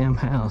get in the damn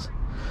house.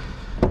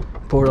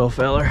 Poor old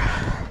feller.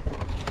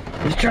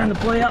 He's trying to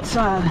play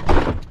outside.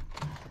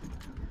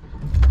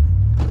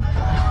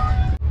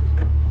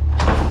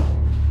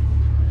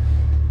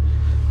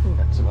 We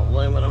got some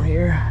aluminum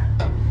here.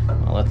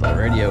 I let the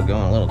radio go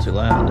a little too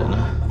loud, didn't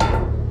I?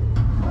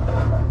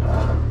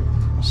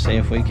 Let's see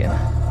if we can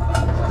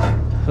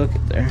hook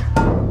it there.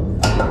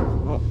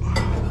 Oh.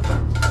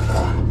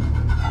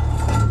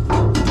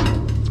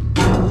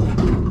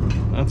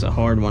 That's a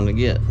hard one to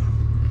get.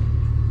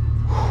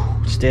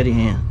 Steady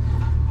hand.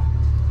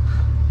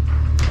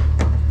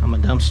 I'm a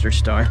dumpster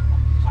star.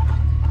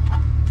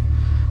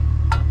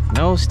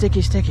 No,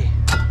 sticky.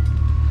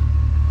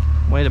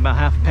 Weighed about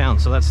half a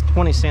pound, so that's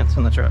 20 cents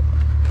in the truck.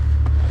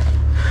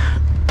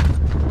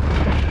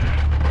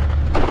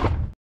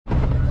 Let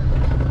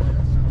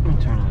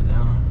me turn that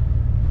down.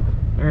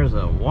 There's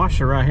a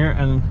washer right here,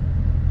 and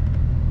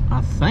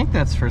I think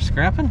that's for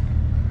scrapping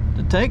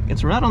to take.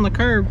 It's right on the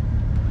curb.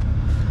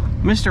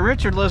 Mr.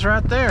 Richard lives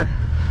right there.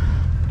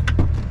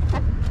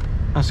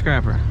 A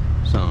scrapper.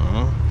 So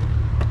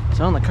it's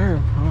on the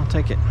curb. I'm gonna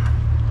take it.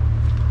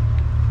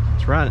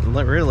 It's right.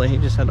 Really, he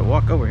just had to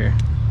walk over here.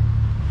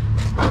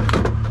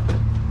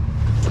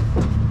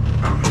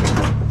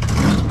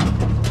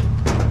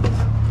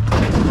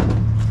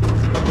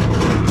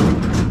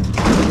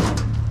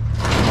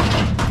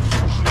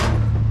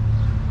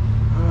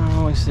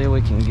 Let's see if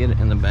we can get it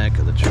in the back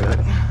of the truck.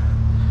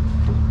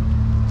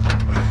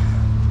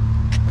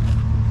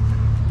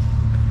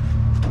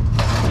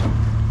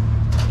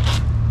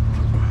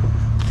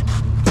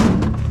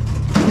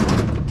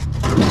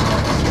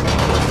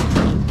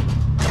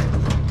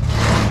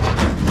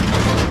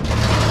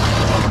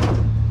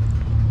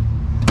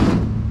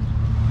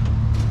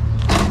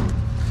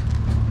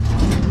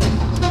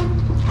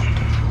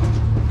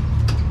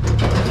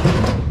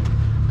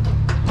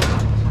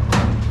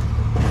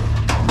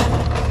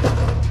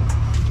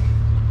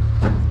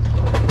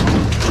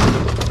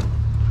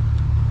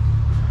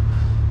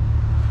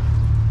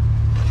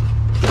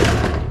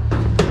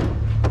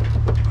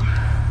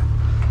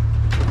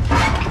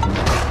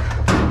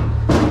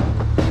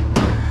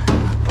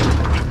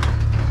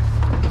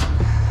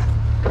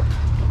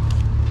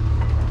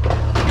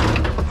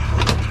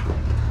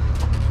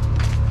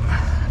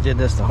 Did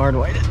this the hard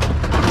way.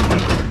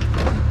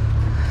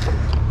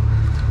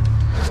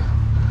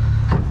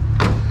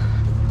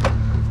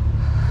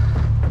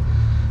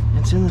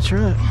 It's in the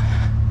truck.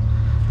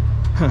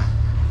 Huh.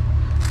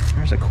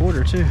 There's a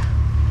quarter too.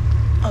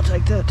 I'll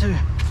take that too.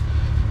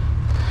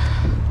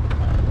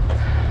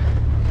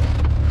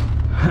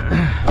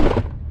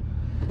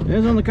 It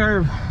is on the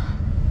curb.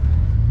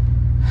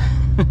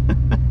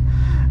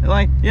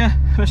 Like, yeah,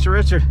 Mr.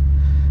 Richard,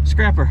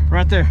 scrapper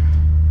right there.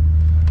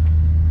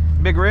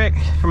 Big Rick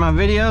for my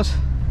videos.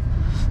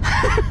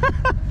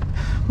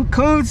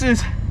 Coonts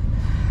is,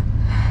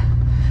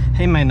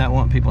 he may not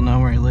want people to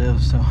know where he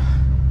lives, so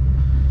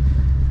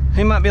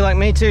he might be like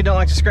me too, don't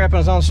like to scrap on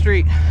his own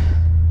street.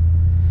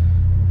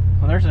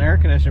 Well, there's an air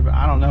conditioner, but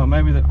I don't know,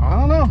 maybe that, I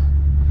don't know.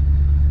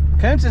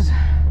 Coonts is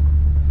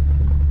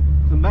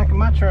in the back of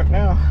my truck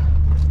now.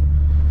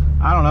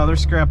 I don't know, there's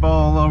scrap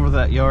all over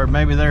that yard.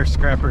 Maybe they're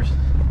scrappers.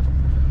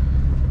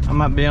 I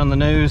might be on the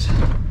news.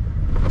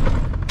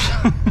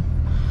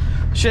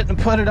 Shouldn't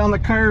have put it on the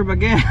curb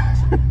again.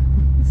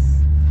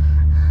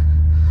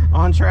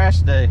 On trash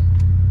day.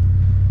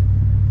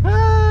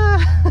 I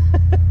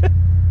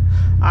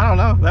don't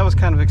know, that was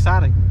kind of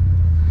exciting.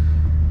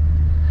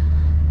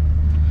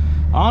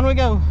 On we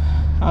go.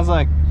 I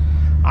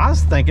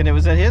was thinking it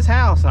was at his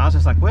house, and I was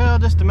just like, well,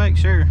 just to make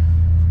sure.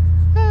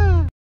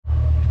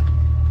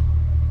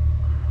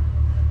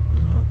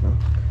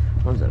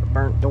 What is that, a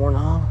burnt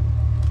doorknob?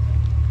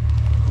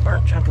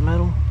 Burnt chunk of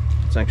metal.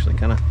 It's actually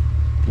kind of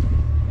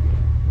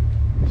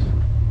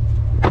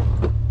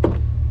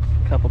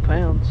couple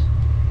pounds.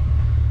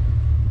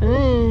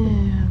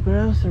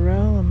 Gross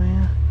aroma,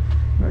 man.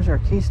 There's our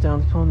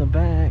keystones on the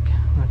back.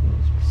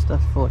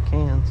 Stuff full of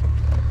cans.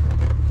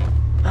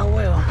 Oh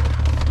well.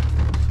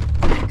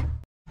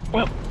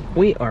 Well,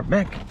 we are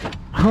back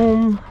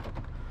home.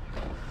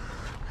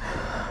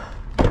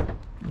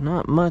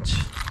 Not much,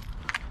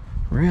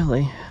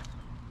 really.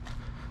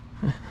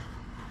 I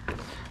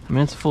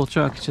mean, it's a full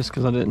truck. It's just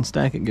because I didn't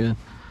stack it good.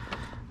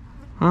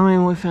 I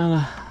mean, we found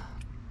a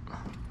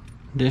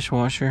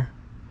dishwasher,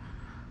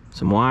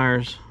 some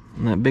wires,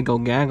 and that big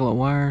old gaggle of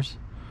wires.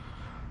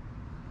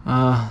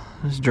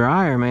 This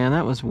dryer, man,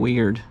 that was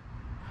weird.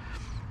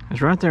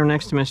 It's right there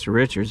next to Mr.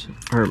 Richards,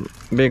 or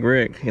Big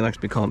Rick. He likes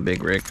to be called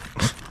Big Rick.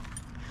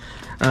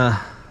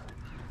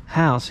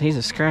 House. He's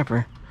a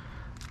scrapper,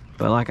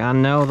 but like, I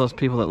know those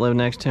people that live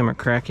next to him are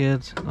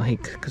crackheads.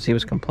 Because he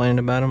was complaining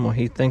about them. Well,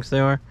 he thinks they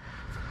are.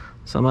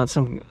 So I'm not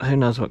who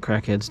knows what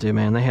crackheads do,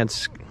 man. They had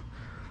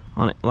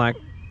on it, like,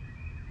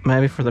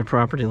 maybe for their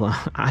property line.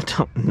 I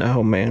don't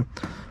know, man.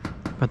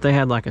 But they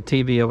had like a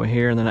TV over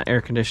here and then an air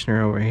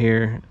conditioner over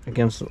here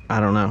against, I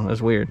don't know, it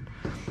was weird.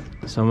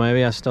 So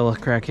maybe I stole a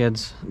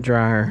crackhead's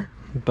dryer,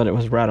 but it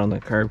was right on the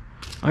curb.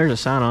 Oh, here's a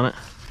sign on it.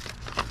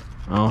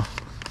 Oh,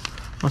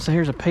 I'll say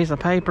here's a piece of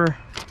paper.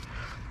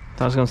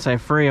 Thought I was gonna say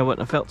free, I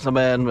wouldn't have felt so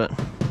bad, but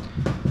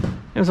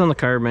it was on the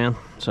curb, man.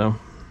 So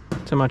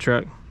it's in my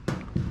truck.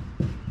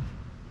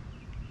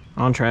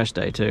 On trash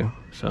day too,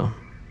 so.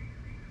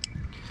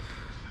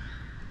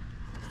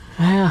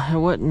 Yeah, it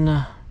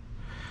wasn't,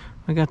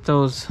 we got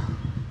those,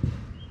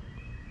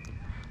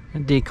 a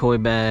decoy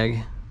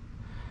bag.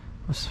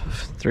 There's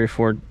 3 or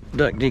 4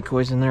 duck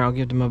decoys in there. I'll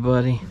give to my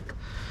buddy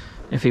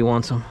if he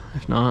wants them.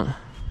 If not,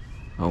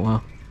 oh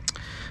well.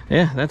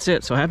 yeah, that's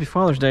it. So happy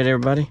Father's Day to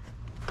everybody.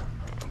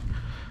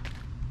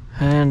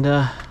 And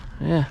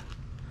yeah,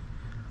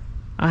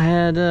 I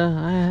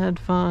had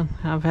fun.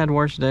 I've had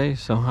worse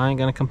days, so I ain't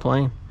gonna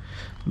complain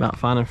about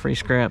finding free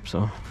scrap.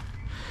 So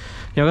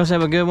y'all guys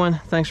have a good one.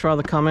 Thanks for all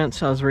the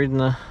comments. I was reading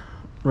them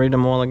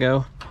a while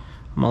ago on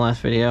my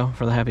last video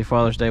for the happy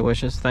Father's Day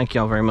wishes. Thank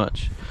y'all very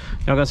much.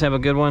 Y'all guys have a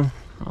good one.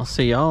 I'll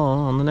see y'all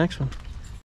on the next one.